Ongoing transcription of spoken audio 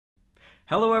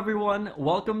Hello everyone,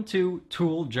 welcome to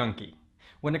Tool Junkie.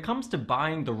 When it comes to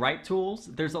buying the right tools,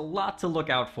 there's a lot to look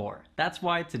out for. That's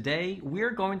why today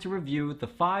we're going to review the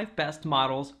 5 best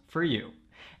models for you.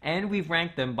 And we've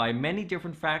ranked them by many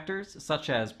different factors such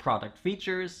as product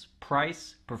features,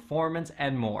 price, performance,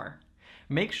 and more.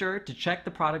 Make sure to check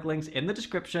the product links in the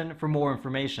description for more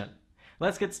information.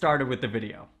 Let's get started with the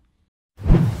video.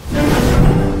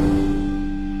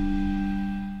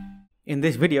 In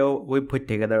this video, we put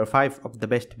together 5 of the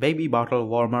best baby bottle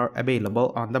warmer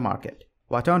available on the market.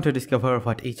 Watch on to discover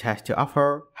what each has to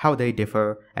offer, how they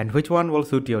differ, and which one will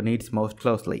suit your needs most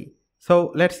closely.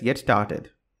 So let's get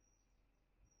started.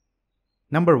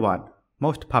 Number 1.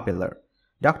 Most popular.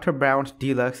 Dr. Brown's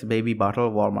Deluxe Baby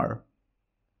Bottle Warmer.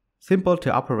 Simple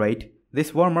to operate,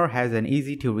 this warmer has an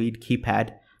easy to read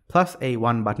keypad plus a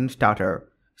 1-button starter,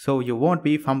 so you won't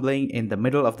be fumbling in the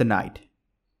middle of the night.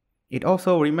 It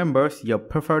also remembers your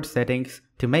preferred settings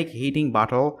to make heating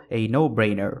bottle a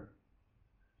no-brainer.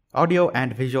 Audio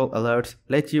and visual alerts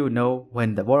let you know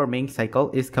when the warming cycle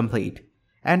is complete,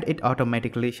 and it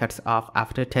automatically shuts off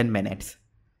after 10 minutes.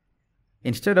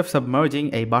 Instead of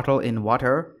submerging a bottle in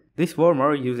water, this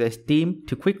warmer uses steam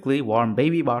to quickly warm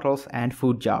baby bottles and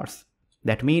food jars.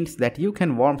 That means that you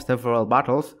can warm several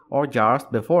bottles or jars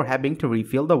before having to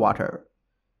refill the water.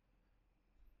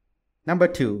 Number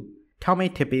 2. Tommee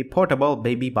Tippee Portable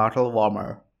Baby Bottle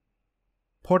Warmer.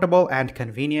 Portable and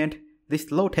convenient, this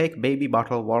low-tech baby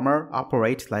bottle warmer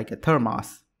operates like a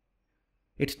thermos.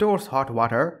 It stores hot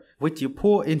water, which you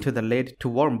pour into the lid to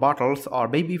warm bottles or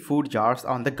baby food jars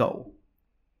on the go.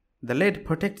 The lid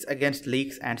protects against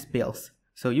leaks and spills,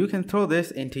 so you can throw this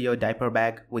into your diaper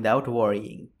bag without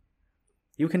worrying.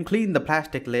 You can clean the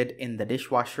plastic lid in the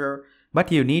dishwasher,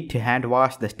 but you need to hand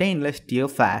wash the stainless steel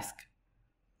flask.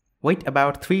 Wait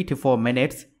about 3 to 4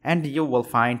 minutes and you will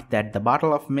find that the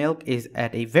bottle of milk is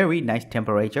at a very nice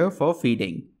temperature for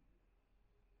feeding.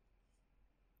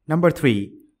 Number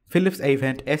 3. Philips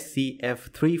AVENT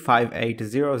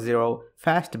SCF35800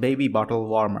 Fast Baby Bottle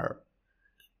Warmer.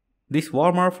 This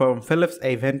warmer from Philips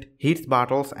AVENT heats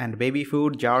bottles and baby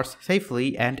food jars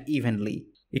safely and evenly.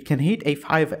 It can heat a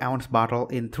 5-ounce bottle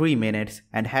in 3 minutes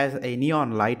and has a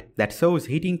neon light that shows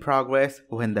heating progress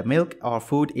when the milk or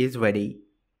food is ready.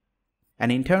 An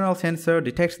internal sensor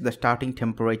detects the starting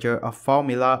temperature of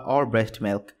formula or breast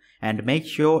milk and makes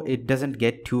sure it doesn't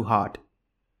get too hot.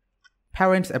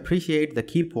 Parents appreciate the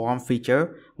keep warm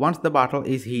feature once the bottle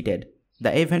is heated. The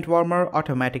AVENT warmer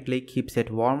automatically keeps it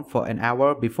warm for an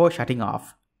hour before shutting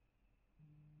off.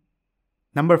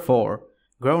 Number 4.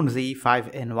 GROWNSY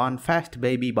 5-in-1 Fast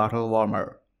Baby Bottle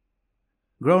Warmer.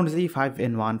 GROWNSY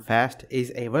 5-in-1 Fast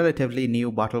is a relatively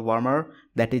new bottle warmer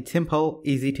that is simple,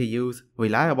 easy to use,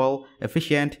 reliable,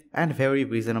 efficient, and very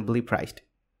reasonably priced.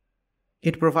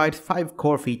 It provides 5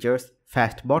 core features: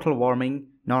 fast bottle warming,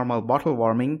 normal bottle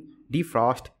warming,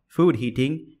 defrost, food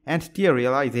heating, and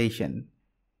sterilization.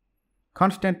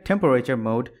 Constant temperature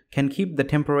mode can keep the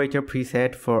temperature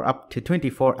preset for up to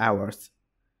 24 hours.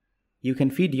 You can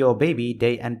feed your baby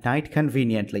day and night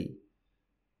conveniently.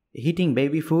 Heating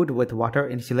baby food with water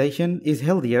insulation is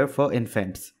healthier for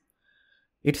infants.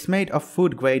 It's made of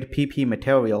food-grade PP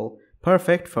material,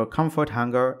 perfect for comfort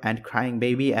hunger and crying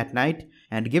baby at night,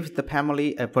 and gives the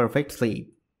family a perfect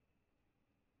sleep.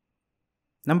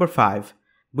 Number 5.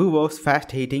 Bubos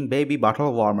Fast Heating Baby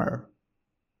Bottle Warmer.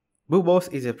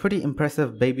 Bubos is a pretty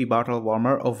impressive baby bottle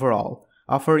warmer overall,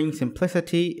 offering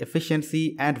simplicity,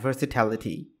 efficiency, and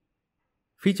versatility.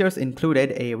 Features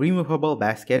included a removable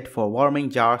basket for warming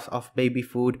jars of baby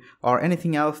food or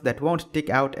anything else that won't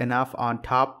stick out enough on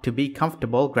top to be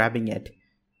comfortable grabbing it,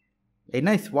 a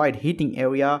nice wide heating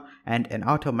area, and an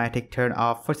automatic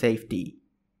turn-off for safety.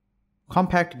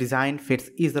 Compact design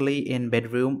fits easily in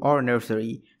bedroom or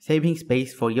nursery, saving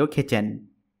space for your kitchen.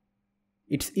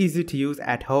 It's easy to use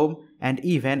at home and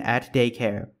even at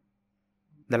daycare.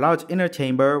 The large inner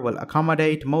chamber will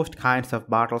accommodate most kinds of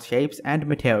bottle shapes and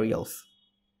materials.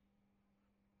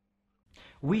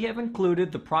 We have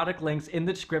included the product links in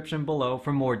the description below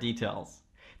for more details.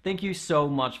 Thank you so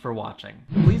much for watching.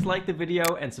 Please like the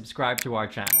video and subscribe to our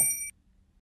channel.